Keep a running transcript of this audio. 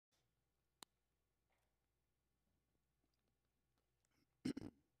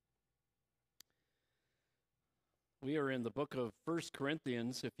We are in the book of 1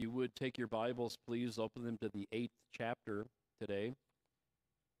 Corinthians. If you would take your Bibles, please open them to the 8th chapter today.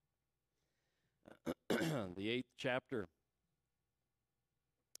 The 8th chapter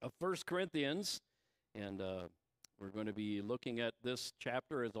of 1 Corinthians. And we're going to be looking at this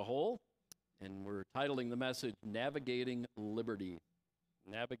chapter as a whole. And we're titling the message, Navigating Liberty.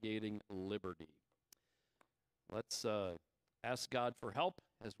 Navigating Liberty. Let's ask God for help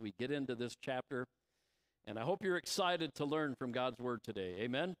as we get into this chapter. And I hope you're excited to learn from God's word today.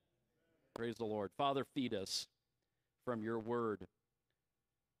 Amen? Praise the Lord. Father, feed us from your word.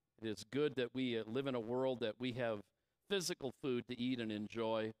 It is good that we live in a world that we have physical food to eat and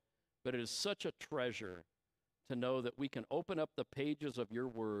enjoy, but it is such a treasure to know that we can open up the pages of your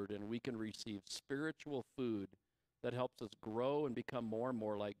word and we can receive spiritual food that helps us grow and become more and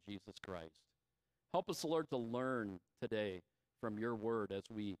more like Jesus Christ. Help us, Lord, to learn today from your word as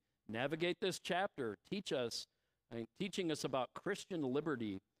we navigate this chapter. Teaching us about Christian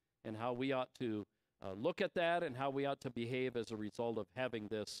liberty and how we ought to look at that and how we ought to behave as a result of having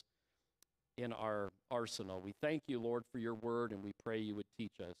this in our arsenal. We thank you, Lord, for your word, and we pray you would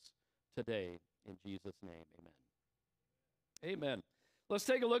teach us today. In Jesus' name, amen. Amen. Let's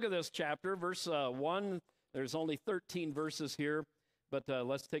take a look at this chapter. Verse 1, there's only 13 verses here, but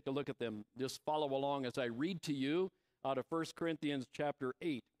let's take a look at them. Just follow along as I read to you out of 1 Corinthians chapter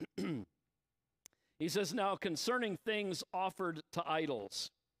 8. He says, "Now concerning things offered to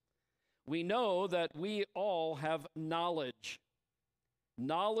idols, we know that we all have knowledge.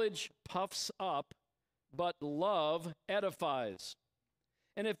 Knowledge puffs up, but love edifies.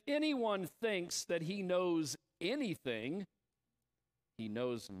 And if anyone thinks that he knows anything, he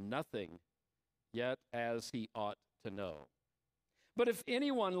knows nothing, yet as he ought to know. But if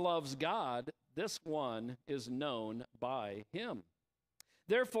anyone loves God, this one is known by him.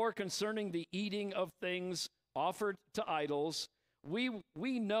 Therefore, concerning the eating of things offered to idols, we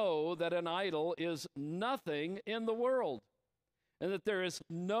know that an idol is nothing in the world, and that there is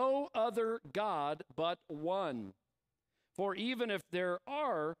no other God but one. For even if there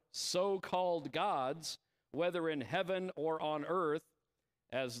are so-called gods, whether in heaven or on earth,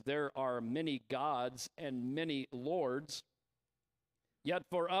 as there are many gods and many lords, yet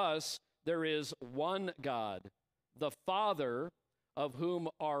for us there is one God, the Father, of whom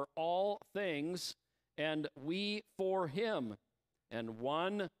are all things, and we for him, and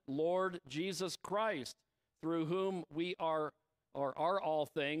one Lord Jesus Christ, through whom we are all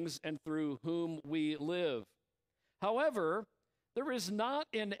things, and through whom we live. However, there is not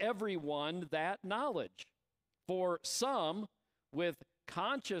in everyone that knowledge, for some, with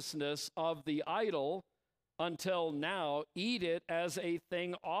consciousness of the idol, until now eat it as a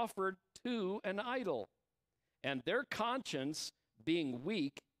thing offered to an idol, and their conscience, being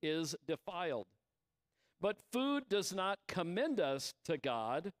weak, is defiled. But food does not commend us to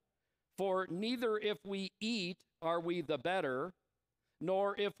God, for neither if we eat are we the better,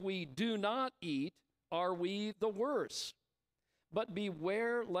 nor if we do not eat are we the worse. But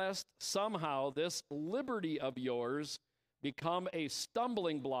beware lest somehow this liberty of yours become a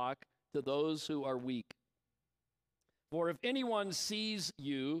stumbling block to those who are weak. For if anyone sees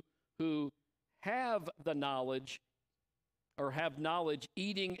you who have the knowledge, or have knowledge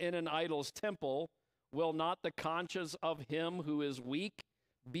eating in an idol's temple, will not the conscience of him who is weak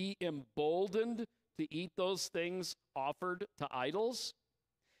be emboldened to eat those things offered to idols?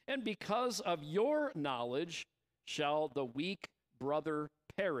 And because of your knowledge shall the weak brother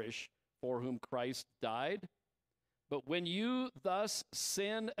perish for whom Christ died? But when you thus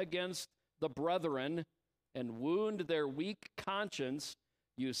sin against the brethren and wound their weak conscience,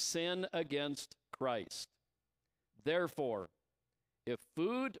 you sin against Christ. Therefore, if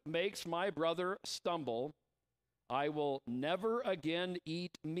food makes my brother stumble, I will never again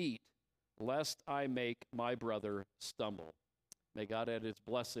eat meat, lest I make my brother stumble." May God add his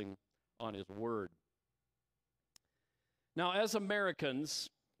blessing on his word. Now, as Americans,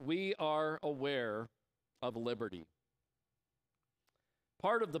 we are aware of liberty.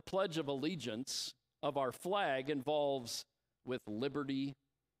 Part of the Pledge of Allegiance of our flag involves with liberty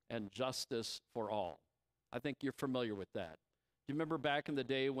and justice for all. I think you're familiar with that. Do you remember back in the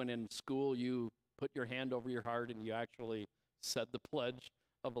day when in school you put your hand over your heart and you actually said the Pledge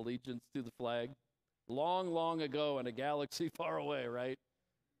of Allegiance to the flag? Long, long ago in a galaxy far away, right?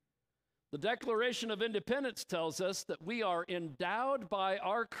 The Declaration of Independence tells us that we are endowed by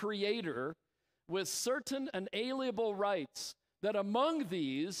our Creator with certain inalienable rights, that among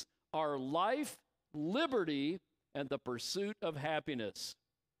these are life, liberty, and the pursuit of happiness.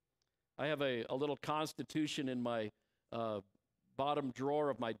 I have a little constitution in my bottom drawer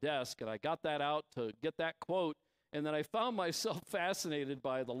of my desk, and I got that out to get that quote And then I found myself fascinated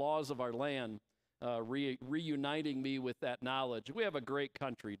by the laws of our land, reuniting me with that knowledge. We have a great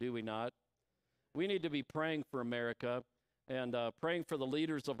country, do we not? We need to be praying for America and praying for the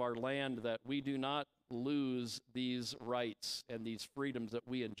leaders of our land that we do not lose these rights and these freedoms that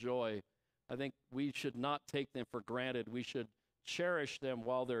we enjoy. I think we should not take them for granted. We should cherish them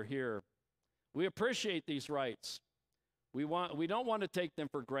while they're here. We appreciate these rights. We don't want to take them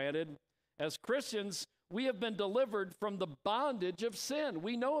for granted. As Christians, we have been delivered from the bondage of sin.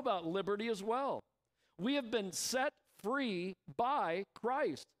 We know about liberty as well. We have been set free by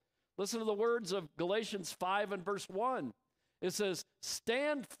Christ. Listen to the words of Galatians 5 and verse 1. It says,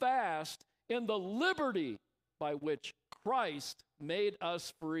 "Stand fast in the liberty by which Christ made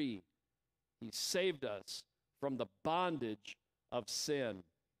us free." He saved us from the bondage of sin.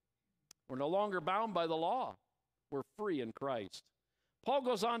 We're no longer bound by the law. We're free in Christ. Paul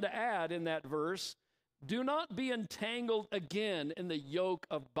goes on to add in that verse, "Do not be entangled again in the yoke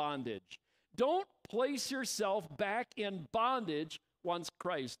of bondage." Don't place yourself back in bondage once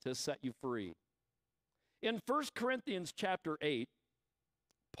Christ has set you free. In 1 Corinthians chapter 8,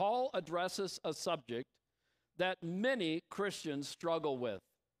 Paul addresses a subject that many Christians struggle with,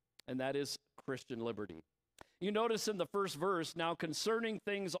 and that is Christian liberty. You notice in the first verse, "Now concerning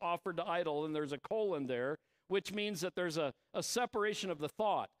things offered to idol," and there's a colon there, which means that there's a separation of the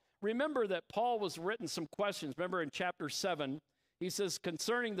thought. Remember that Paul was written some questions. Remember in chapter 7, he says,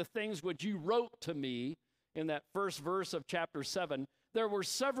 "Concerning the things which you wrote to me," in that first verse of chapter 7, there were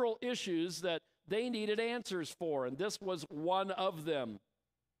several issues that they needed answers for, and this was one of them.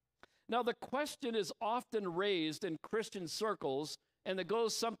 Now, the question is often raised in Christian circles, and it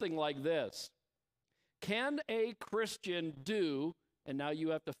goes something like this. Can a Christian do, and now you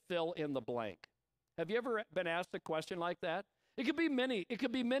have to fill in the blank. Have you ever been asked a question like that? It could be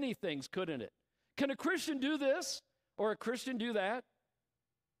many things, couldn't it? Can a Christian do this? Or a Christian do that?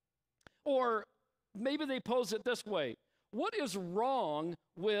 Or maybe they pose it this way. What is wrong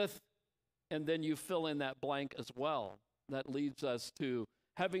with, and then you fill in that blank as well. That leads us to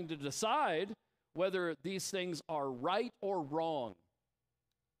having to decide whether these things are right or wrong.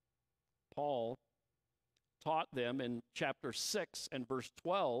 Paul taught them in chapter 6 and verse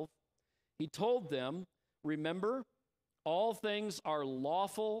 12. He told them, "Remember, all things are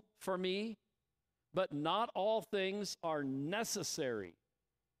lawful for me, but not all things are necessary."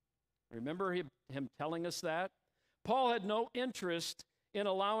 Remember him telling us that? Paul had no interest in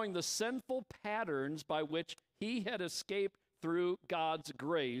allowing the sinful patterns by which he had escaped through God's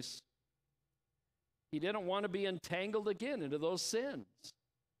grace. He didn't want to be entangled again into those sins,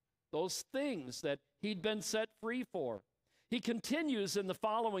 those things that he'd been set free for. He continues in the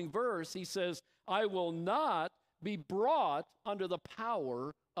following verse. He says, "I will not be brought under the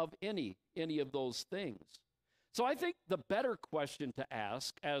power of any of those things." So I think the better question to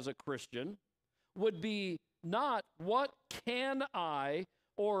ask as a Christian would be not what can I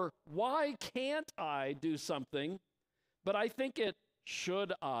or why can't I do something, but I think it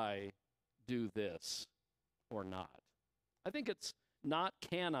should I do this or not. I think it's not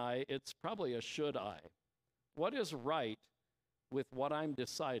can I, it's probably a should I. What is right with what I'm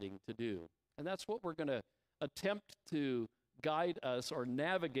deciding to do? And that's what we're going to attempt to guide us or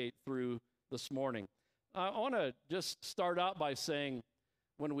navigate through this morning. I want to just start out by saying,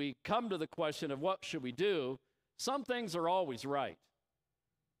 when we come to the question of what should we do, some things are always right,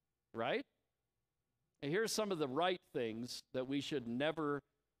 right? And here's some of the right things that we should never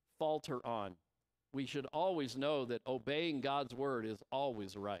falter on. We should always know that obeying God's word is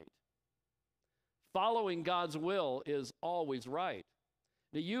always right. Following God's will is always right.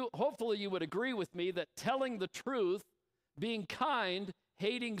 Now hopefully you would agree with me that telling the truth, being kind,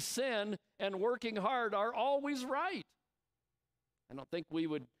 hating sin, and working hard are always right. I don't think we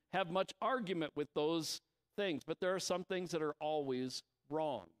would have much argument with those things, but there are some things that are always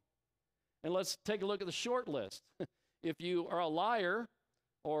wrong. And let's take a look at the short list. If you are a liar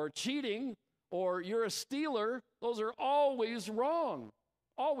or cheating or you're a stealer, those are always wrong.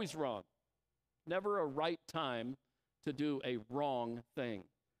 Always wrong. Never a right time to do a wrong thing.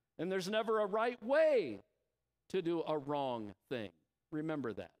 And there's never a right way to do a wrong thing.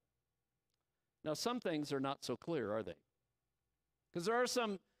 Remember that. Now, some things are not so clear, are they? Because there are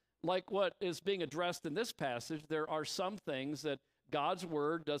some, like what is being addressed in this passage, there are some things that God's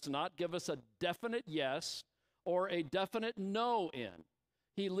word does not give us a definite yes or a definite no in.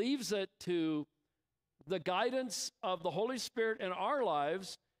 He leaves it to the guidance of the Holy Spirit in our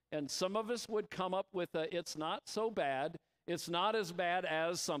lives, and some of us would come up with a, it's not so bad, it's not as bad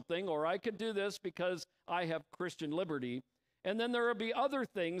as something, or I could do this because I have Christian liberty. And then there will be other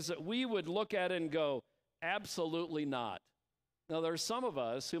things that we would look at and go, absolutely not. Now, there are some of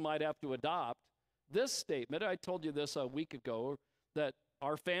us who might have to adopt this statement. I told you this a week ago, that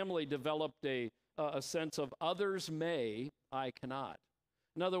our family developed a sense of others may, I cannot.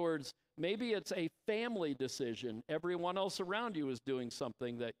 In other words, maybe it's a family decision. Everyone else around you is doing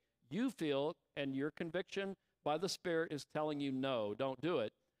something that you feel, and your conviction by the Spirit is telling you, no, don't do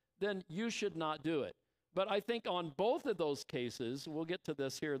it. Then you should not do it. But I think on both of those cases, we'll get to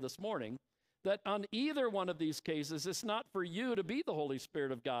this here this morning, that on either one of these cases, it's not for you to be the Holy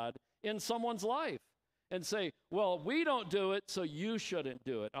Spirit of God in someone's life and say, well, we don't do it, so you shouldn't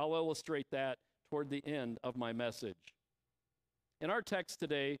do it. I'll illustrate that toward the end of my message. In our text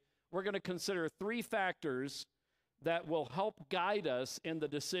today, we're going to consider 3 factors that will help guide us in the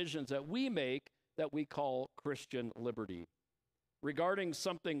decisions that we make that we call Christian liberty, regarding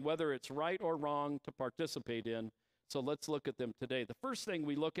something, whether it's right or wrong to participate in. So let's look at them today. The first thing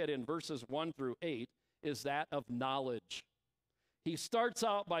we look at in verses 1 through 8 is that of knowledge. He starts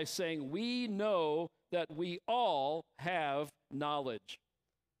out by saying, we know that we all have knowledge.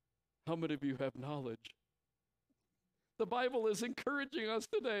 How many of you have knowledge? The Bible is encouraging us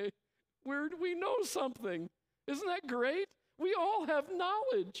today. We know something. Isn't that great? We all have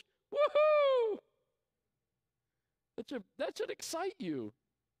knowledge. Woohoo! That should excite you.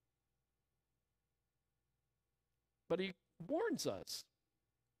 But he warns us.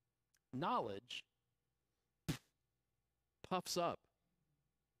 Knowledge puffs up,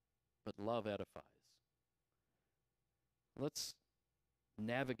 but love edifies. Let's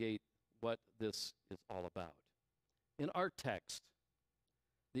navigate what this is all about. In our text,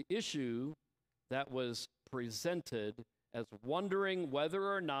 the issue that was presented as wondering whether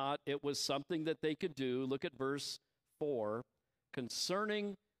or not it was something that they could do, look at verse 4,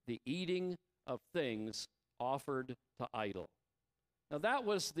 concerning the eating of things offered to idol. Now that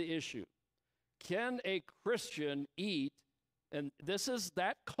was the issue. Can a Christian eat? And this is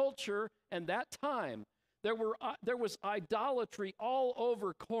that culture and that time. There was idolatry all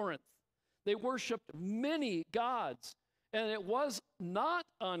over Corinth. They worshiped many gods, and it was not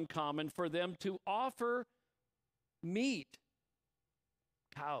uncommon for them to offer meat,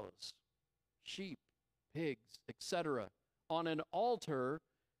 cows, sheep, pigs, etc., on an altar,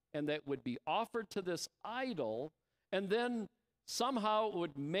 and that would be offered to this idol, and then somehow it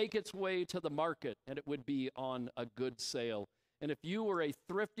would make its way to the market, and it would be on a good sale. And if you were a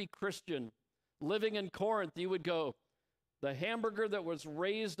thrifty Christian living in Corinth, you would go, the hamburger that was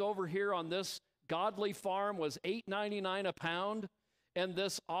raised over here on this godly farm was $8.99 a pound, and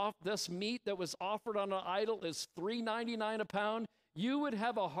this meat that was offered on an idol is $3.99 a pound. You would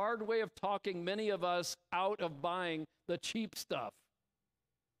have a hard way of talking many of us out of buying the cheap stuff,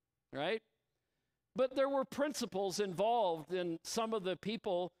 right? But there were principles involved in some of the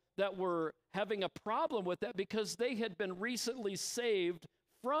people that were having a problem with that because they had been recently saved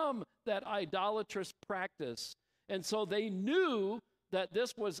from that idolatrous practice. And so they knew that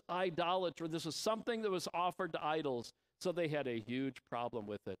this was idolatry. This was something that was offered to idols. So they had a huge problem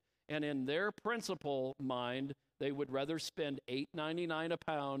with it. And in their principle mind, they would rather spend $8.99 a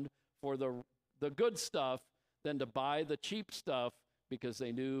pound for the good stuff than to buy the cheap stuff because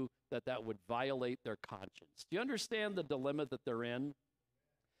they knew that that would violate their conscience. Do you understand the dilemma that they're in?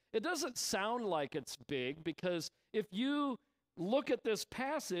 It doesn't sound like it's big because if you look at this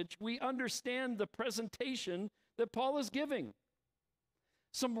passage, we understand the presentation that Paul is giving.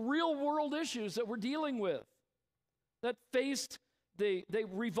 Some real world issues that we're dealing with that they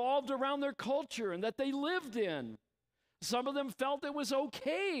revolved around their culture and that they lived in. Some of them felt it was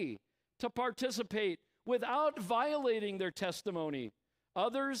okay to participate without violating their testimony.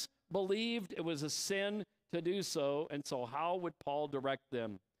 Others believed it was a sin to do so, and so how would Paul direct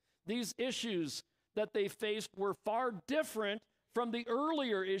them? These issues that they faced were far different from the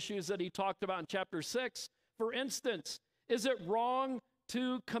earlier issues that he talked about in chapter 6. For instance, is it wrong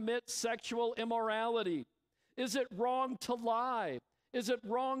to commit sexual immorality? Is it wrong to lie? Is it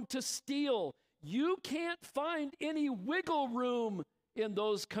wrong to steal? You can't find any wiggle room in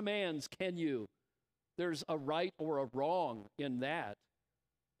those commands, can you? There's a right or a wrong in that.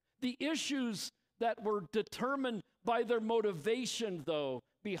 The issues that were determined by their motivation, though,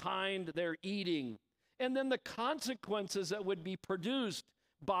 behind their eating, and then the consequences that would be produced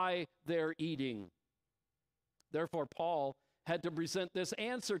by their eating. Therefore, Paul had to present this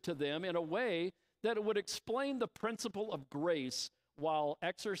answer to them in a way that it would explain the principle of grace while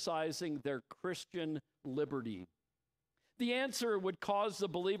exercising their Christian liberty. The answer would cause the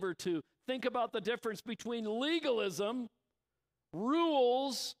believer to think about the difference between legalism,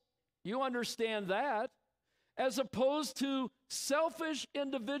 rules, you understand that, as opposed to selfish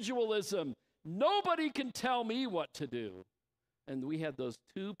individualism, Nobody can tell me what to do. And we have those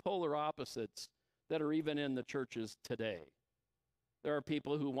two polar opposites that are even in the churches today. There are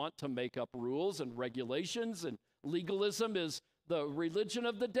people who want to make up rules and regulations, and legalism is the religion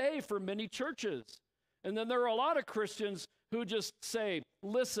of the day for many churches. And then there are a lot of Christians who just say,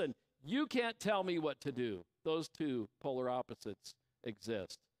 listen, you can't tell me what to do. Those two polar opposites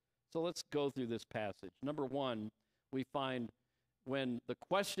exist. So let's go through this passage. Number one, we find when the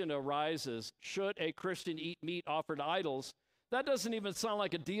question arises, should a Christian eat meat offered to idols? That doesn't even sound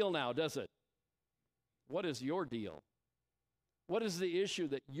like a deal now, does it? What is your deal? What is the issue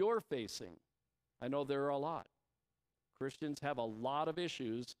that you're facing? I know there are a lot. Christians have a lot of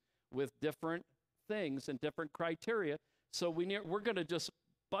issues with different things and different criteria. So we're going to just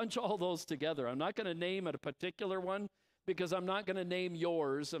bunch all those together. I'm not going to name a particular one because I'm not going to name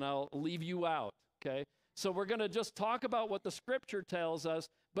yours and I'll leave you out, okay? So we're going to just talk about what the Scripture tells us,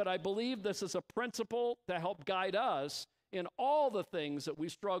 but I believe this is a principle to help guide us in all the things that we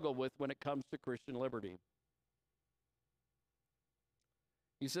struggle with when it comes to Christian liberty.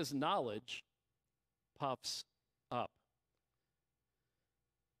 He says, knowledge puffs up.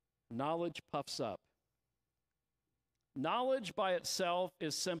 Knowledge puffs up. Knowledge by itself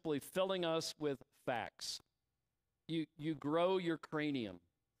is simply filling us with facts. You grow your cranium.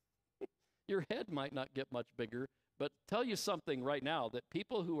 Your head might not get much bigger, but tell you something right now, that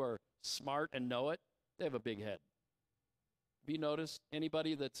people who are smart and know it, they have a big head. Have you noticed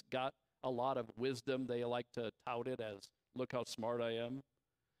anybody that's got a lot of wisdom, they like to tout it as, look how smart I am,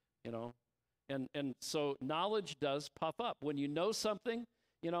 you know? And so knowledge does puff up. When you know something,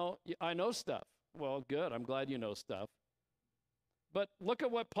 you know, I know stuff. Well, good, I'm glad you know stuff. But look at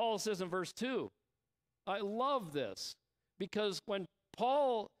what Paul says in verse 2. I love this, because when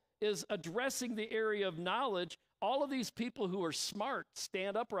Paul is addressing the area of knowledge, all of these people who are smart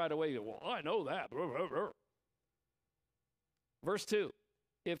stand up right away. Well, I know that. Verse 2,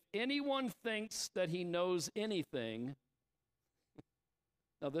 if anyone thinks that he knows anything,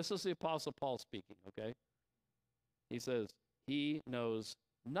 now this is the Apostle Paul speaking, okay? He says, he knows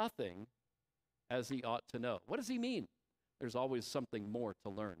nothing as he ought to know. What does he mean? There's always something more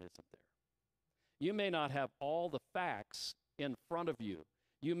to learn, isn't there? You may not have all the facts in front of you.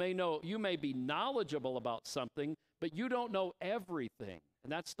 You may be knowledgeable about something, but you don't know everything.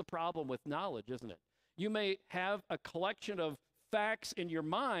 And that's the problem with knowledge, isn't it? You may have a collection of facts in your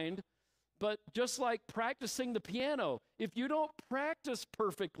mind, but just like practicing the piano, if you don't practice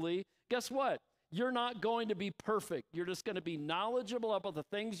perfectly, guess what? You're not going to be perfect. You're just going to be knowledgeable about the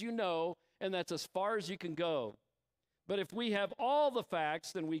things you know, and that's as far as you can go. But if we have all the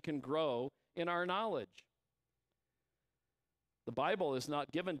facts, then we can grow in our knowledge. The Bible is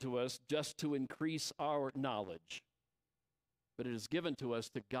not given to us just to increase our knowledge, but it is given to us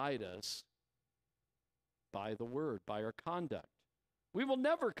to guide us by the Word, by our conduct. We will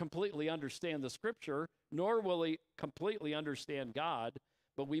never completely understand the Scripture, nor will we completely understand God,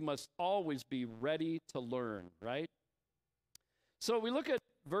 but we must always be ready to learn, right? So we look at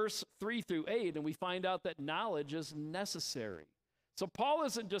verse 3 through 8, and we find out that knowledge is necessary. So Paul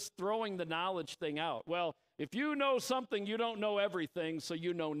isn't just throwing the knowledge thing out. Well, if you know something, you don't know everything, so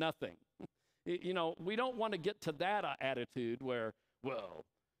you know nothing. You know, we don't want to get to that attitude where, well,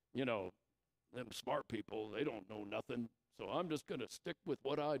 you know, them smart people, they don't know nothing, so I'm just going to stick with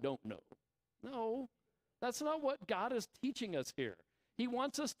what I don't know. No, that's not what God is teaching us here. He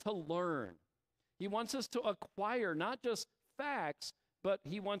wants us to learn. He wants us to acquire not just facts, but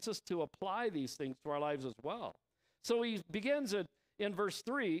he wants us to apply these things to our lives as well. So he begins it in verse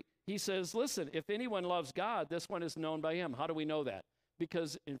 3. He says, listen, if anyone loves God, this one is known by him. How do we know that?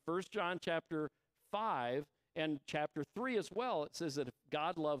 Because in 1 John chapter 5 and chapter 3 as well, it says that if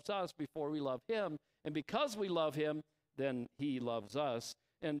God loves us before we love him, and because we love him, then he loves us.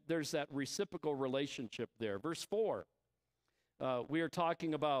 And there's that reciprocal relationship there. Verse 4, we are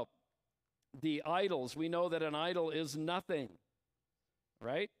talking about the idols. We know that an idol is nothing,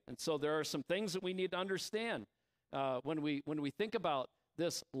 right? And so there are some things that we need to understand when we think about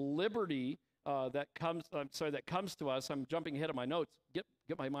this liberty that comes to us. I'm jumping ahead of my notes.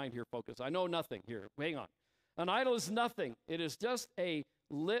 Get my mind here focused. I know nothing here. Hang on. An idol is nothing. It is just an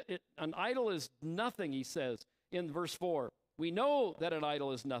idol is nothing, he says in verse 4. We know that an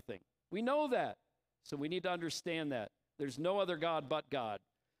idol is nothing. We know that. So we need to understand that. There's no other God but God.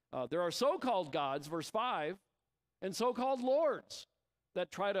 There are so-called gods, verse 5, and so-called lords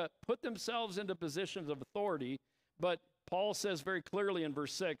that try to put themselves into positions of authority, but Paul says very clearly in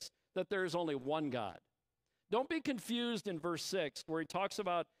verse 6 that there is only one God. Don't be confused in verse 6 where he talks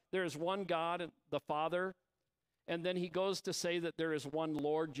about there is one God, the Father, and then he goes to say that there is one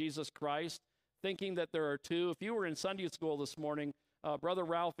Lord, Jesus Christ. thinking that there are two. If you were in Sunday school this morning, Brother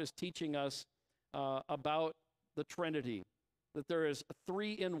Ralph is teaching us about the Trinity, that there is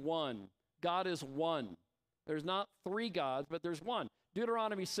three in one. God is one. There's not three gods, but there's one.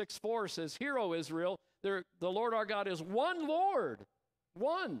 Deuteronomy 6:4 says, "Hear, O Israel, the Lord our God is one Lord."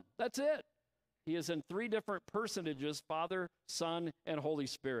 One. That's it. He is in three different personages, Father, Son, and Holy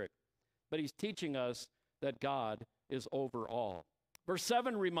Spirit. But he's teaching us that God is over all. Verse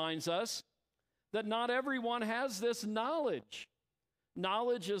 7 reminds us that not everyone has this knowledge.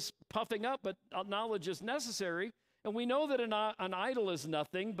 Knowledge is puffing up, but knowledge is necessary. And we know that an idol is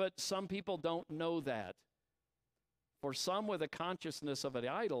nothing, but some people don't know that. For some with a consciousness of an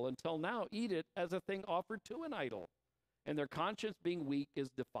idol until now eat it as a thing offered to an idol, and their conscience being weak is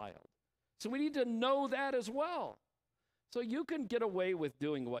defiled. So we need to know that as well. So you can get away with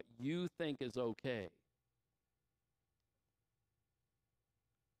doing what you think is okay.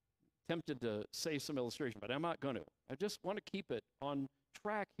 Tempted to say some illustration, but I'm not going to. I just want to keep it on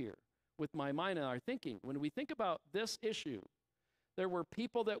track here with my mind and our thinking. When we think about this issue, there were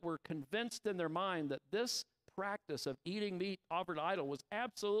people that were convinced in their mind that this practice of eating meat offered to idol was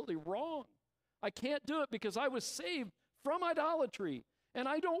absolutely wrong. I can't do it because I was saved from idolatry, and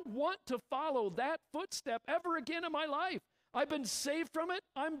I don't want to follow that footstep ever again in my life. I've been saved from it.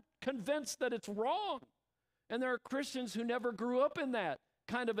 I'm convinced that it's wrong. And there are Christians who never grew up in that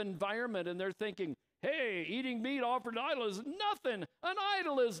kind of environment, and they're thinking, hey, eating meat offered to idol is nothing. An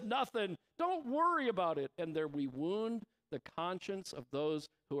idol is nothing. Don't worry about it. And there we wound the conscience of those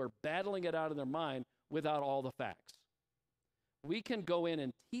who are battling it out in their mind without all the facts. We can go in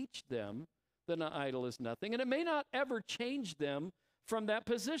and teach them that an idol is nothing, and it may not ever change them from that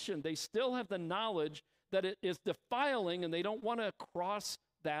position. They still have the knowledge that it is defiling, and they don't want to cross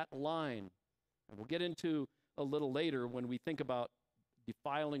that line. And we'll get into a little later when we think about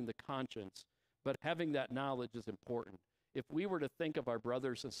defiling the conscience, but having that knowledge is important. If we were to think of our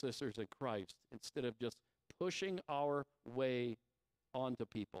brothers and sisters in Christ instead of just pushing our way onto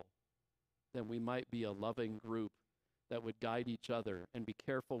people, then we might be a loving group that would guide each other and be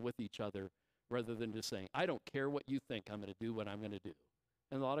careful with each other rather than just saying, I don't care what you think, I'm going to do what I'm going to do.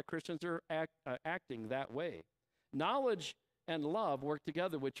 And a lot of Christians are acting that way. Knowledge and love work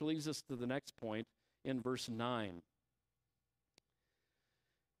together, which leads us to the next point in verse 9.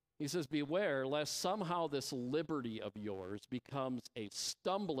 He says, beware lest somehow this liberty of yours becomes a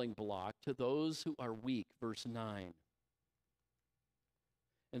stumbling block to those who are weak, verse 9.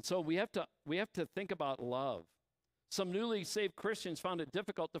 And so we have to think about love. Some newly saved Christians found it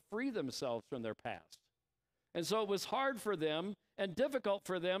difficult to free themselves from their past. And so it was hard for them and difficult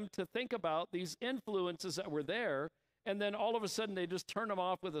for them to think about these influences that were there, and then all of a sudden they just turn them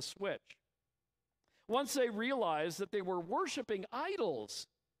off with a switch. Once they realized that they were worshiping idols,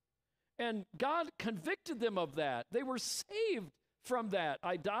 and God convicted them of that, they were saved from that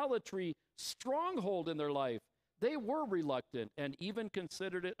idolatry stronghold in their life. They were reluctant and even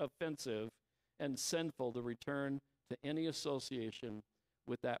considered it offensive and sinful to return to any association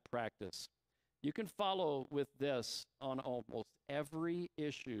with that practice. You can follow with this on almost every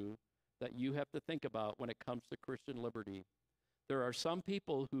issue that you have to think about when it comes to Christian liberty. There are some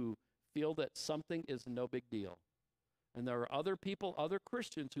people who feel that something is no big deal. And there are other people, other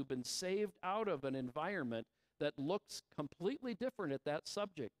Christians who've been saved out of an environment that looks completely different at that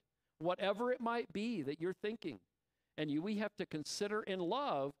subject, whatever it might be that you're thinking. And we have to consider in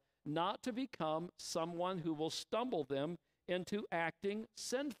love not to become someone who will stumble them into acting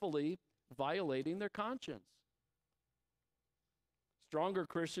sinfully, violating their conscience. Stronger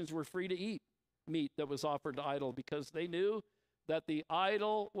Christians were free to eat meat that was offered to idol because they knew that the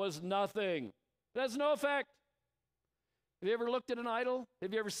idol was nothing. It has no effect. Have you ever looked at an idol?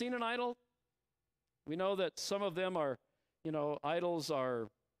 Have you ever seen an idol? We know that some of them are, idols are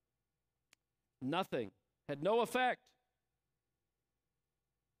nothing, had no effect.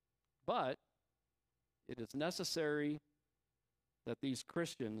 But it is necessary that these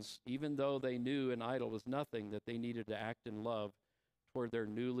Christians, even though they knew an idol was nothing, that they needed to act in love toward their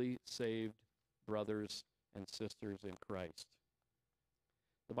newly saved brothers and sisters in Christ.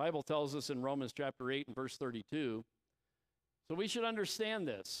 The Bible tells us in Romans chapter 8 and verse 32, so we should understand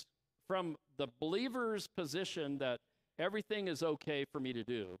this from the believer's position that everything is okay for me to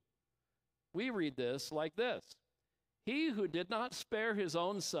do. We read this like this: He who did not spare his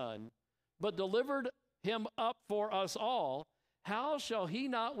own son, but delivered him up for us all, how shall he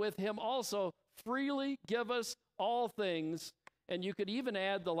not with him also freely give us all things? And you could even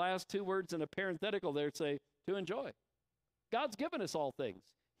add the last two words in a parenthetical there, say, to enjoy. God's given us all things.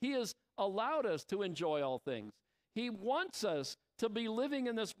 He has allowed us to enjoy all things. He wants us to be living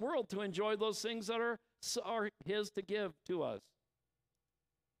in this world to enjoy those things that are his to give to us.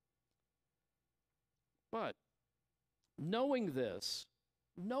 But knowing this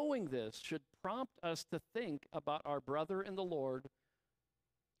should prompt us to think about our brother in the Lord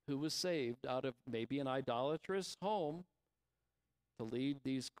who was saved out of maybe an idolatrous home to lead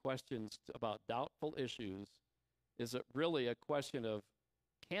these questions about doubtful issues. Is it really a question of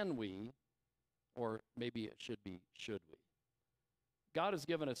can we, or maybe it should be should we? God has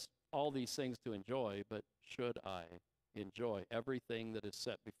given us all these things to enjoy, but should I enjoy everything that is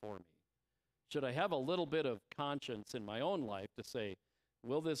set before me? Should I have a little bit of conscience in my own life to say,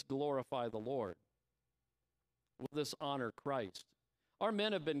 will this glorify the Lord? Will this honor Christ? Our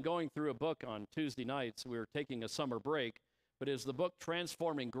men have been going through a book on Tuesday nights. We were taking a summer break, but it's the book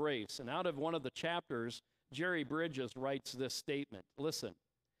Transforming Grace. And out of one of the chapters, Jerry Bridges writes this statement. Listen,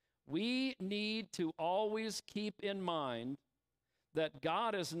 we need to always keep in mind that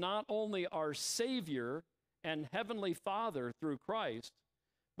God is not only our Savior and Heavenly Father through Christ,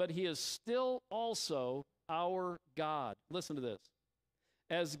 but he is still also our God. Listen to this.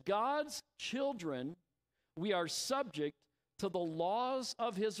 As God's children, we are subject to the laws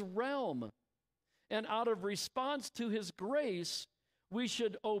of his realm. And out of response to his grace, we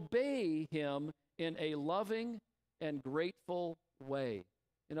should obey him in a loving and grateful way.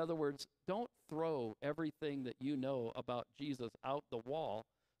 In other words, don't throw everything that you know about Jesus out the wall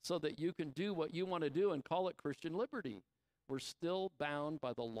so that you can do what you want to do and call it Christian liberty. We're still bound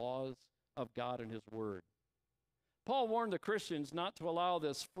by the laws of God and his word. Paul warned the Christians not to allow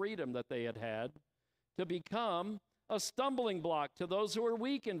this freedom that they had to become a stumbling block to those who are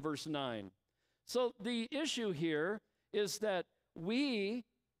weak in verse 9. So the issue here is that we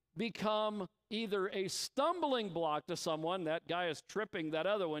become either a stumbling block to someone, that guy is tripping that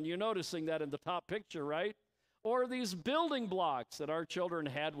other one, you're noticing that in the top picture, right? Or these building blocks that our children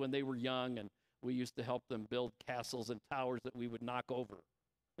had when they were young, and we used to help them build castles and towers that we would knock over.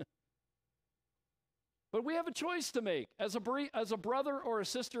 But we have a choice to make as a brother or a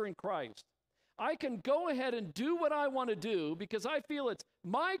sister in Christ. I can go ahead and do what I want to do because I feel it's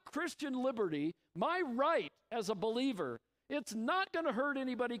my Christian liberty, my right as a believer. It's not going to hurt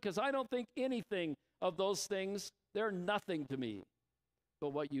anybody because I don't think anything of those things, they're nothing to me.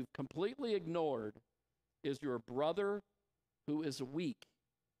 But what you've completely ignored is your brother who is weak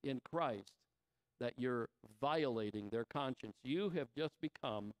in Christ, that you're violating their conscience. You have just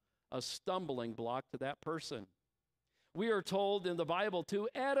become a stumbling block to that person. We are told in the Bible to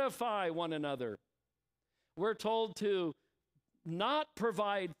edify one another. We're told to not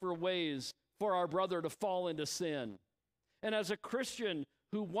provide for ways for our brother to fall into sin. And as a Christian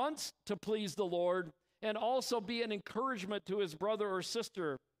who wants to please the Lord and also be an encouragement to his brother or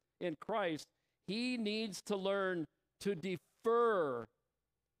sister in Christ, he needs to learn to defer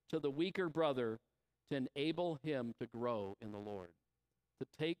to the weaker brother to enable him to grow in the Lord, to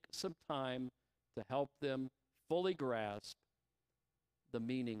take some time to help them fully grasp the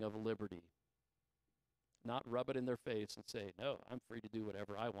meaning of liberty. Not rub it in their face and say, no, I'm free to do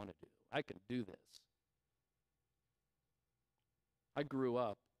whatever I want to do. I can do this. I grew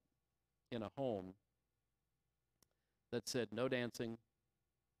up in a home that said no dancing,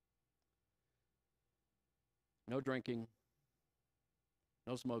 no drinking,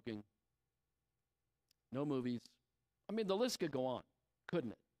 no smoking, no movies. I mean, the list could go on,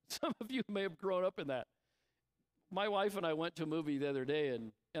 couldn't it? Some of you may have grown up in that. My wife and I went to a movie the other day,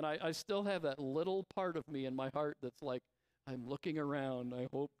 and I still have that little part of me in my heart that's like, I'm looking around. I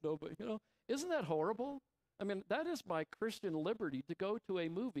hope nobody, isn't that horrible? I mean, that is my Christian liberty to go to a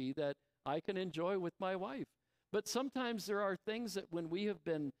movie that I can enjoy with my wife. But sometimes there are things that when we have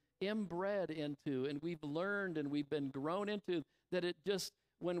been inbred into and we've learned and we've been grown into, that it just,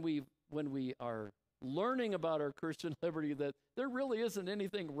 when we are learning about our Christian liberty, that there really isn't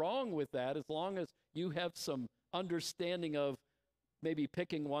anything wrong with that as long as you have some understanding of maybe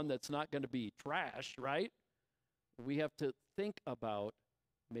picking one that's not going to be trash, right? We have to think about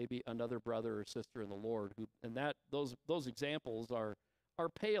maybe another brother or sister in the Lord who, and that those examples are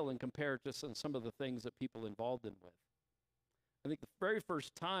pale in comparison to some of the things that people involved in with. I think the very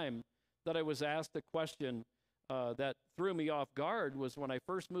first time that I was asked a question that threw me off guard was when I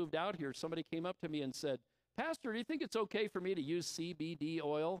first moved out here. Somebody came up to me and said, Pastor, do you think it's okay for me to use CBD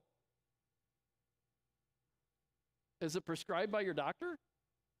oil? Is it prescribed by your doctor?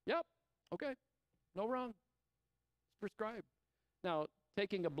 Yep. Okay. No wrong. It's prescribed. Now,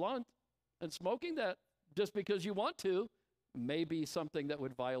 taking a blunt and smoking that just because you want to may be something that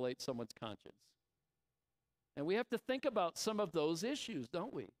would violate someone's conscience. And we have to think about some of those issues,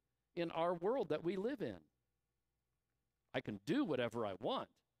 don't we, in our world that we live in. I can do whatever I want,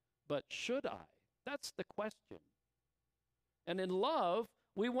 but should I? That's the question. And in love,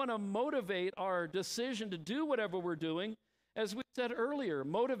 we want to motivate our decision to do whatever we're doing, as we said earlier,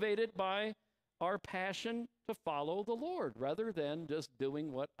 motivated by our passion to follow the Lord rather than just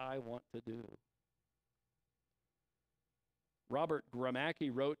doing what I want to do. Robert Gramacki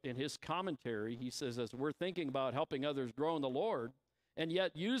wrote in his commentary, he says, as we're thinking about helping others grow in the Lord, and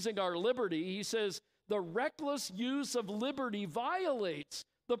yet using our liberty, he says, the reckless use of liberty violates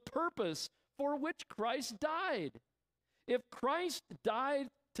the purpose for which Christ died. If Christ died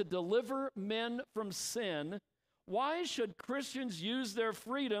to deliver men from sin, why should Christians use their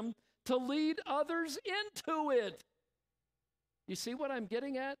freedom to lead others into it? You see what I'm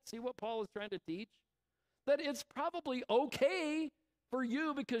getting at? See what Paul is trying to teach? That it's probably okay for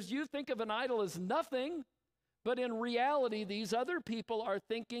you because you think of an idol as nothing, but in reality, these other people are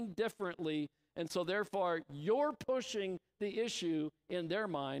thinking differently, and so therefore, you're pushing the issue in their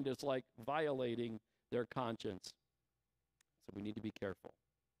mind as like violating their conscience. So we need to be careful.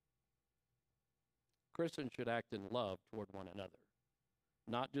 Christians should act in love toward one another,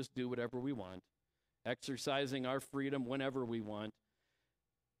 not just do whatever we want, exercising our freedom whenever we want.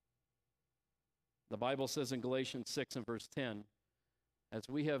 The Bible says in Galatians 6 and verse 10, as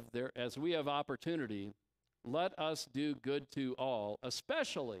we have opportunity, let us do good to all,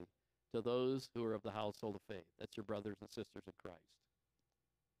 especially to those who are of the household of faith. That's your brothers and sisters in Christ.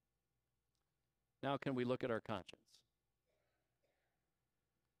 Now can we look at our conscience?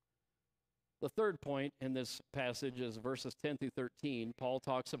 The third point in this passage is verses 10 through 13. Paul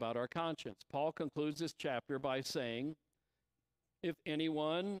talks about our conscience. Paul concludes this chapter by saying, if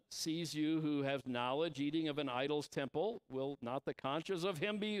anyone sees you who has knowledge eating of an idol's temple, will not the conscience of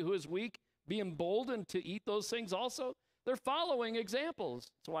him who is weak be emboldened to eat those things also? They're following examples.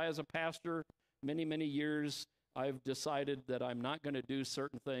 That's why as a pastor, many, many years, I've decided that I'm not going to do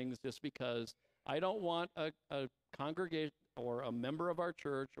certain things just because I don't want a congregation or a member of our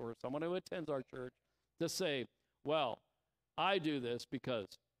church or someone who attends our church to say, well, I do this because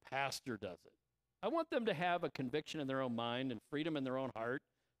pastor does it. I want them to have a conviction in their own mind and freedom in their own heart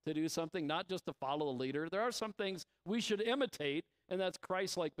to do something, not just to follow the leader. There are some things we should imitate, and that's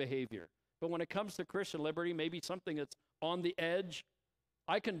Christ-like behavior. But when it comes to Christian liberty, maybe something that's on the edge,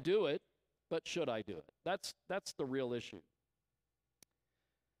 I can do it, but should I do it? That's the real issue.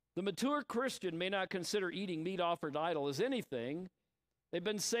 The mature Christian may not consider eating meat offered to idol as anything. They've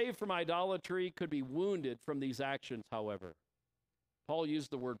been saved from idolatry, could be wounded from these actions, however. Paul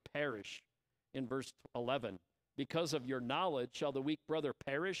used the word perish in verse 11. Because of your knowledge shall the weak brother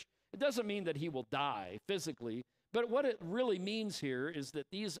perish. It doesn't mean that he will die physically, but what it really means here is that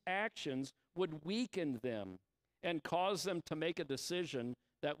these actions would weaken them and cause them to make a decision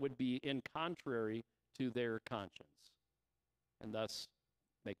that would be in contrary to their conscience, and thus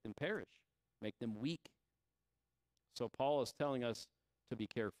make them perish, make them weak. So Paul is telling us to be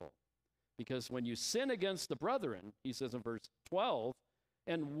careful, because when you sin against the brethren, he says in verse 12,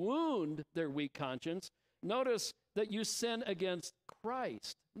 and wound their weak conscience, notice that you sin against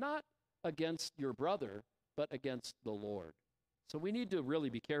Christ, not against your brother, but against the Lord. So we need to really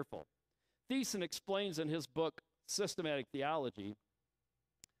be careful. Thiessen explains in his book, Systematic Theology,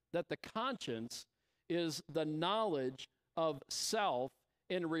 that the conscience is the knowledge of self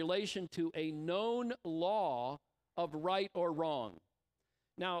in relation to a known law of right or wrong.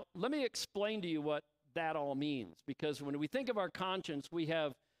 Now, let me explain to you what that all means, because when we think of our conscience, we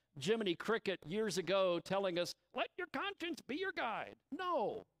have Jiminy Cricket years ago telling us, let your conscience be your guide.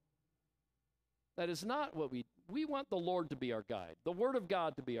 No, that is not what we want the Lord to be our guide, the Word of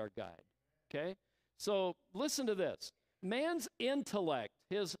God to be our guide, okay? So listen to this. Man's intellect,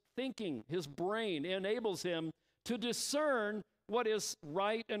 his thinking, his brain enables him to discern what is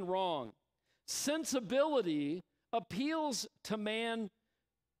right and wrong. Sensibility appeals to man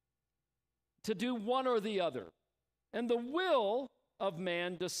to do one or the other, and the will of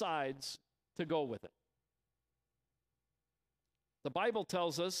man decides to go with it. The Bible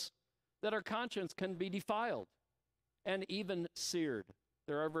tells us that our conscience can be defiled and even seared.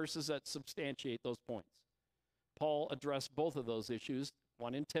 There are verses that substantiate those points. Paul addressed both of those issues,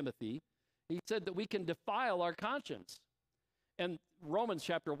 one in Timothy. He said that we can defile our conscience, and Romans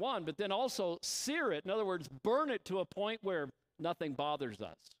chapter 1, but then also sear it. In other words, burn it to a point where nothing bothers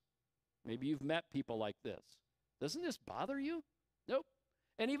us. Maybe you've met people like this. Doesn't this bother you? Nope.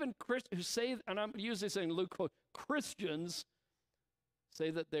 And even Christians who say, and I'm usually saying Luke quote, Christians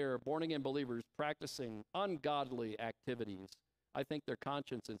say that they're born-again believers practicing ungodly activities. I think their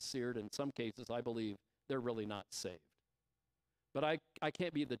conscience is seared. In some cases, I believe they're really not saved. But I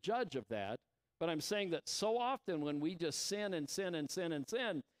can't be the judge of that. But I'm saying that so often when we just sin and sin and sin and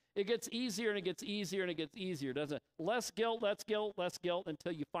sin, it gets easier and it gets easier and it gets easier, doesn't it? Less guilt, less guilt, less guilt,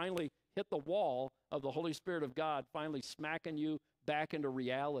 until you finally hit the wall of the Holy Spirit of God, finally smacking you back into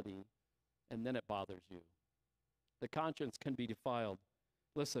reality, and then it bothers you. The conscience can be defiled.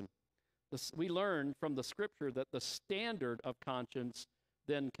 Listen, we learn from the Scripture that the standard of conscience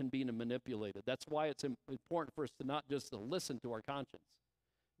then can be manipulated. That's why it's important for us to not just to listen to our conscience,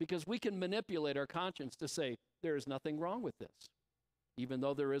 because we can manipulate our conscience to say, there is nothing wrong with this, even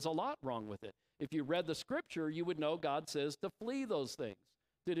though there is a lot wrong with it. If you read the Scripture, you would know God says to flee those things,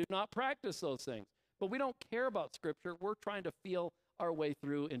 to do not practice those things. But we don't care about Scripture. We're trying to feel our way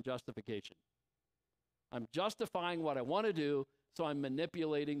through in justification. I'm justifying what I want to do, so I'm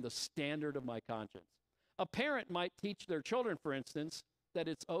manipulating the standard of my conscience. A parent might teach their children, for instance, that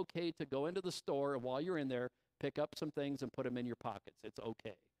it's okay to go into the store and while you're in there, pick up some things and put them in your pockets. It's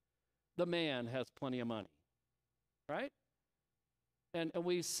okay. The man has plenty of money, right? And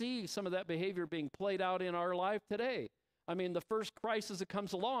we see some of that behavior being played out in our life today. I mean, the first crisis that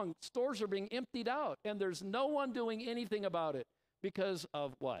comes along, stores are being emptied out, and there's no one doing anything about it because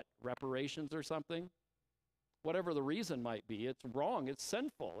of what? Reparations or something? Whatever the reason might be, it's wrong. It's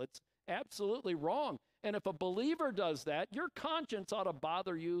sinful. It's absolutely wrong. And if a believer does that, your conscience ought to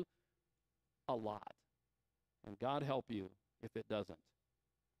bother you a lot. And God help you if it doesn't.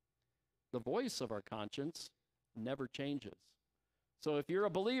 The voice of our conscience never changes. So if you're a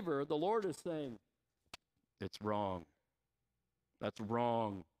believer, the Lord is saying, it's wrong. That's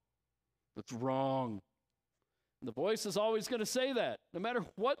wrong. That's wrong. And the voice is always going to say that, no matter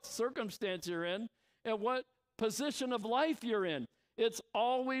what circumstance you're in and what position of life you're in. It's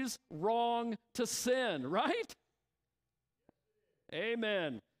always wrong to sin, right?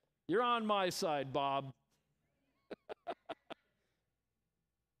 Amen. You're on my side, Bob.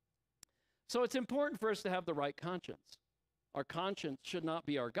 So it's important for us to have the right conscience. Our conscience should not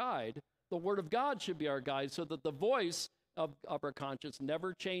be our guide. The Word of God should be our guide, so that the voice of our conscience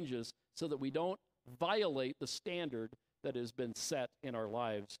never changes, so that we don't violate the standard that has been set in our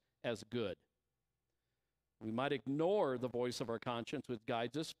lives as good. We might ignore the voice of our conscience, which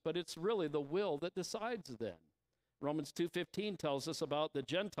guides us, but it's really the will that decides then. Romans 2:15 tells us about the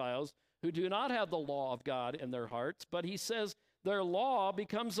Gentiles who do not have the law of God in their hearts, but he says their law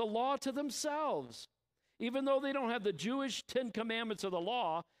becomes a law to themselves. Even though they don't have the Jewish 10 commandments of the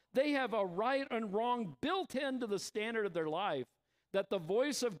law, they have a right and wrong built into the standard of their life, that the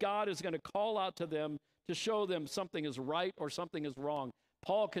voice of God is going to call out to them to show them something is right or something is wrong.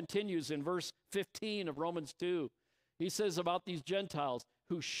 Paul continues in verse 15 of Romans 2. He says about these Gentiles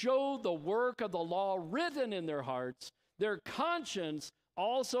who show the work of the law written in their hearts, their conscience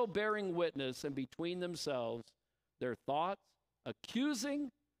also bearing witness, and between themselves their thoughts accusing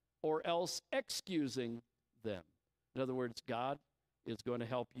or else excusing them. In other words, God is going to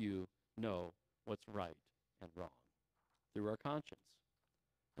help you know what's right and wrong through our conscience.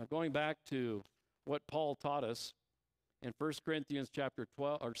 Now, going back to what Paul taught us in 1 Corinthians chapter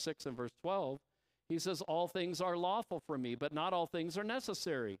 6 and verse 12, he says, all things are lawful for me, but not all things are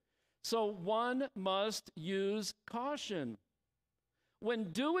necessary. So one must use caution.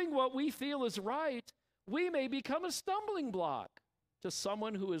 When doing what we feel is right, we may become a stumbling block to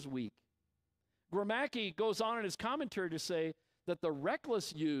someone who is weak. Gromacki goes on in his commentary to say that the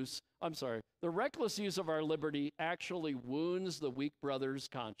reckless use of our liberty actually wounds the weak brother's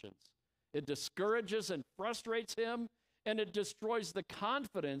conscience. It discourages and frustrates him, and it destroys the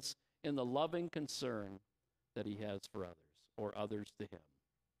confidence in the loving concern that he has for others, or others to him.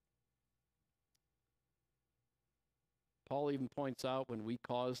 Paul even points out when we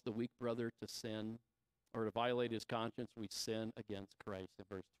cause the weak brother to sin or to violate his conscience, we sin against Christ in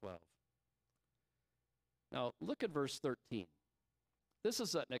verse 12. Now, look at verse 13. This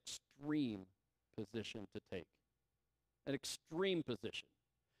is an extreme position to take, an extreme position.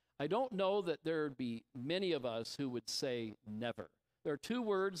 I don't know that there would be many of us who would say never. There are two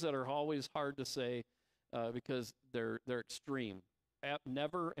words that are always hard to say because they're extreme.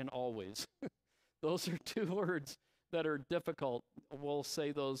 Never and always. Those are two words that are difficult. We'll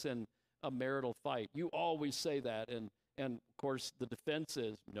say those in a marital fight. You always say that. And of course, the defense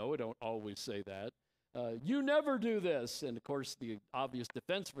is, no, I don't always say that. You never do this. And of course, the obvious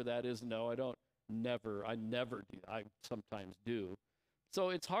defense for that is, no, I never do. I sometimes do. So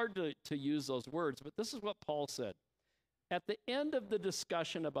it's hard to use those words, but this is what Paul said. At the end of the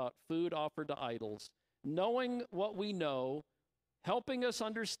discussion about food offered to idols, knowing what we know, helping us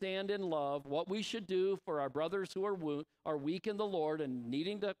understand in love what we should do for our brothers who are weak in the Lord and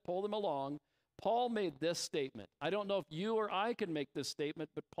needing to pull them along, Paul made this statement. I don't know if you or I can make this statement,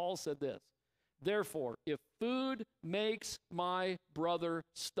 but Paul said this. Therefore, if food makes my brother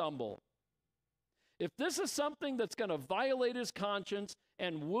stumble, if this is something that's going to violate his conscience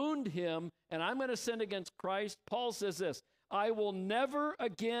and wound him, and I'm going to sin against Christ, Paul says this, I will never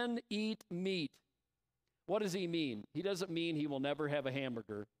again eat meat. What does he mean? He doesn't mean he will never have a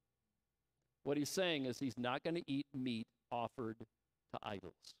hamburger. What he's saying is he's not going to eat meat offered to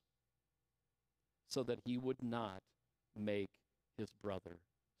idols so that he would not make his brother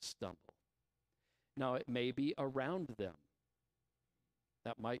stumble. Now, it may be around them.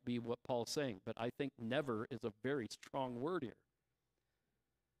 That might be what Paul's saying, but I think never is a very strong word here.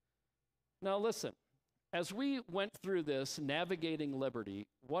 Now, listen, as we went through this, navigating liberty,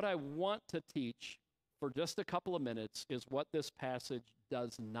 what I want to teach for just a couple of minutes is what this passage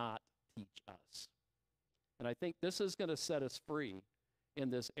does not teach us. And I think this is going to set us free in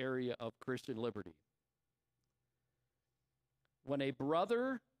this area of Christian liberty. When a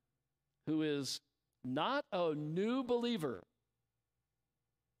brother who is not a new believer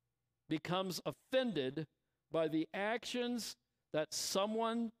becomes offended by the actions that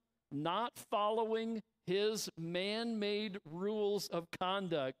someone not following his man-made rules of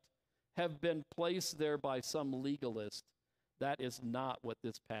conduct have been placed there by some legalist, that is not what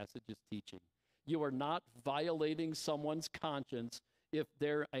this passage is teaching. You are not violating someone's conscience if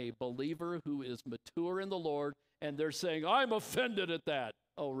they're a believer who is mature in the Lord and they're saying, I'm offended at that.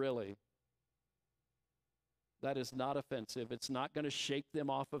 Oh, really? That is not offensive. It's not going to shake them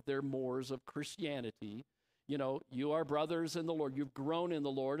off of their moors of Christianity. You know, you are brothers in the Lord. You've grown in the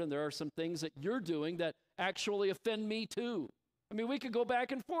Lord, and there are some things that you're doing that actually offend me too. I mean, we could go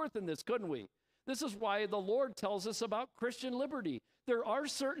back and forth in this, couldn't we? This is why the Lord tells us about Christian liberty. There are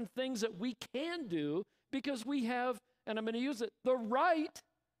certain things that we can do because we have, and I'm going to use it, the right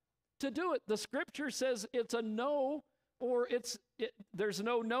to do it. The scripture says it's a no, or there's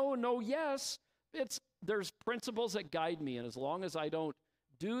no yes. There's principles that guide me, and as long as I don't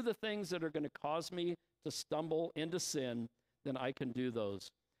do the things that are going to cause me to stumble into sin, then I can do those.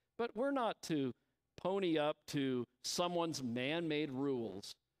 But we're not to pony up to someone's man-made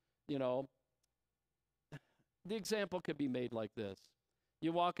rules. You know, the example could be made like this.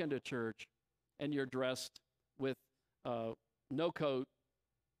 You walk into church, and you're dressed with no coat,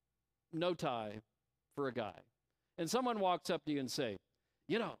 no tie for a guy. And someone walks up to you and say,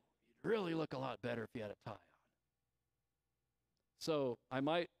 you know, you'd really look a lot better if you had a tie on. So I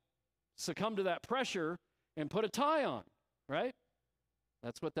might succumb to that pressure and put a tie on, right?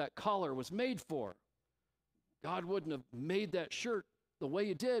 That's what that collar was made for. God wouldn't have made that shirt the way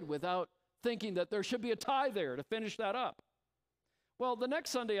he did without thinking that there should be a tie there to finish that up. Well, the next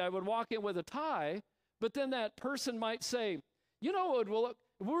Sunday I would walk in with a tie, but then that person might say, you know, it will look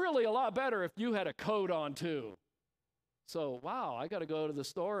really a lot better if you had a coat on too. So, wow, I got to go to the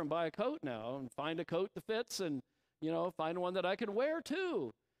store and buy a coat now and find a coat that fits and, you know, find one that I could wear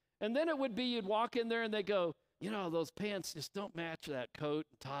too. And then it would be you'd walk in there and they go, you know, those pants just don't match that coat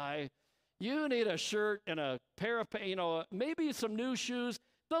and tie. You need a shirt and a pair of, you know, maybe some new shoes.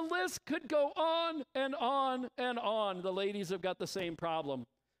 The list could go on and on and on. The ladies have got the same problem.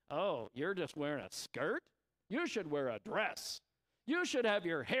 Oh, you're just wearing a skirt? You should wear a dress. You should have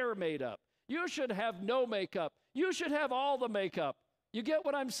your hair made up. You should have no makeup. You should have all the makeup. You get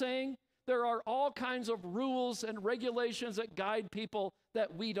what I'm saying? There are all kinds of rules and regulations that guide people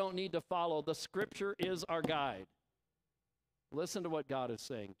that we don't need to follow. The scripture is our guide. Listen to what God is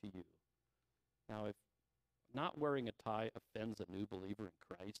saying to you. Now, if not wearing a tie offends a new believer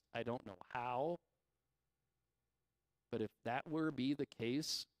in Christ, I don't know how. But if that were be the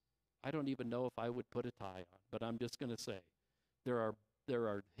case, I don't even know if I would put a tie on. But I'm just going to say, there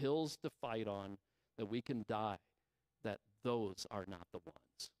are hills to fight on that we can die, that those are not the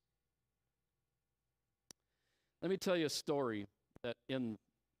ones. Let me tell you a story that in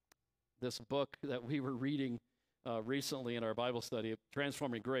this book that we were reading recently in our Bible study,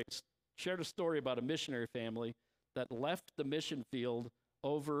 Transforming Grace, shared a story about a missionary family that left the mission field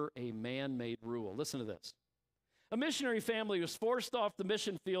over a man-made rule. Listen to this. A missionary family was forced off the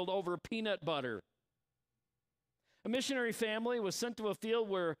mission field over peanut butter. A missionary family was sent to a field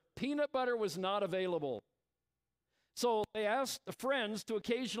where peanut butter was not available. So they asked the friends to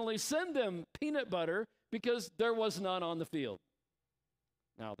occasionally send them peanut butter because there was none on the field.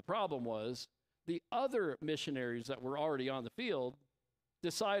 Now, the problem was the other missionaries that were already on the field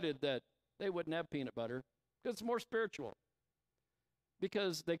decided that they wouldn't have peanut butter because it's more spiritual,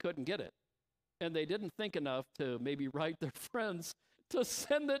 because they couldn't get it. And they didn't think enough to maybe write their friends to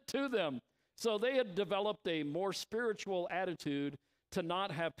send it to them. So they had developed a more spiritual attitude to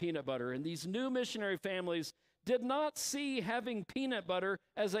not have peanut butter. And these new missionary families did not see having peanut butter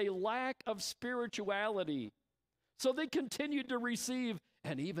as a lack of spirituality. So they continued to receive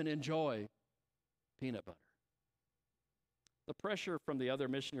and even enjoy peanut butter. The pressure from the other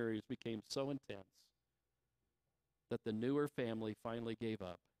missionaries became so intense that the newer family finally gave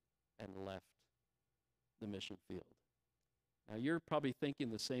up and left the mission field. Now, you're probably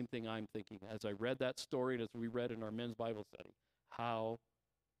thinking the same thing I'm thinking as I read that story and as we read in our men's Bible study. How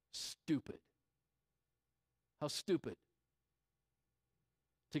stupid. How stupid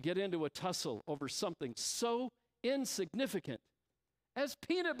to get into a tussle over something so insignificant as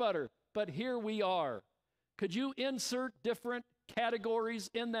peanut butter. But here we are. Could you insert different categories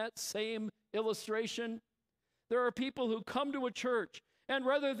in that same illustration? There are people who come to a church, and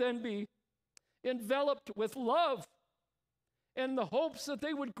rather than be enveloped with love and the hopes that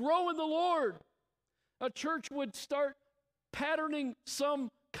they would grow in the Lord, a church would start patterning some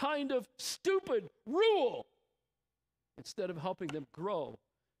kind of stupid rule instead of helping them grow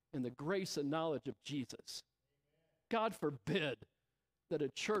in the grace and knowledge of Jesus. God forbid that a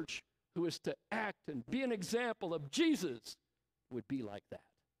church who is to act and be an example of Jesus would be like that.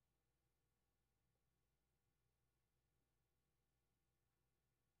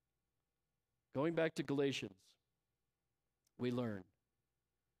 Going back to Galatians, we learn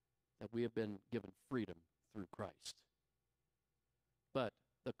that we have been given freedom through Christ. But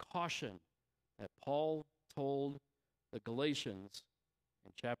the caution that Paul told the Galatians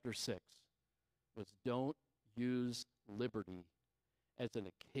in chapter 6 was, don't use liberty as an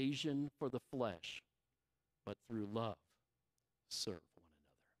occasion for the flesh, but through love serve one another.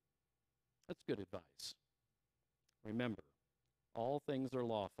 That's good advice. Remember, all things are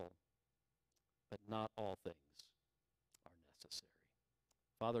lawful, but not all things are necessary.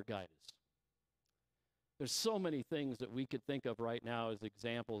 Father, guide us. There's so many things that we could think of right now as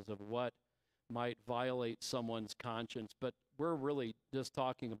examples of what might violate someone's conscience, but we're really just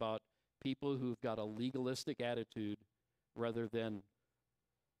talking about people who've got a legalistic attitude rather than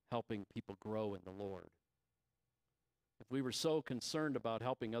helping people grow in the Lord. If we were so concerned about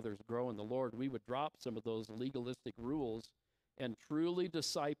helping others grow in the Lord, we would drop some of those legalistic rules and truly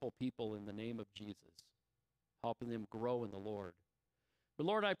disciple people in the name of Jesus, helping them grow in the Lord. But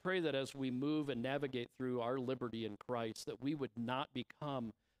Lord, I pray that as we move and navigate through our liberty in Christ, that we would not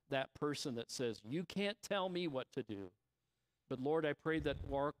become that person that says, you can't tell me what to do. But Lord, I pray that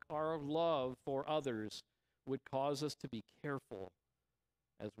our love for others would cause us to be careful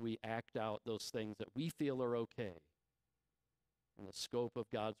as we act out those things that we feel are okay in the scope of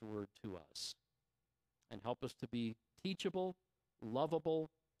God's word to us. And help us to be teachable, lovable,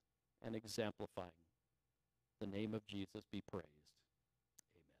 and exemplifying. The name of Jesus be praised.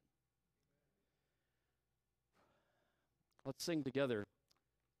 Amen. Let's sing together.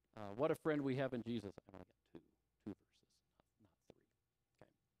 What a friend we have in Jesus.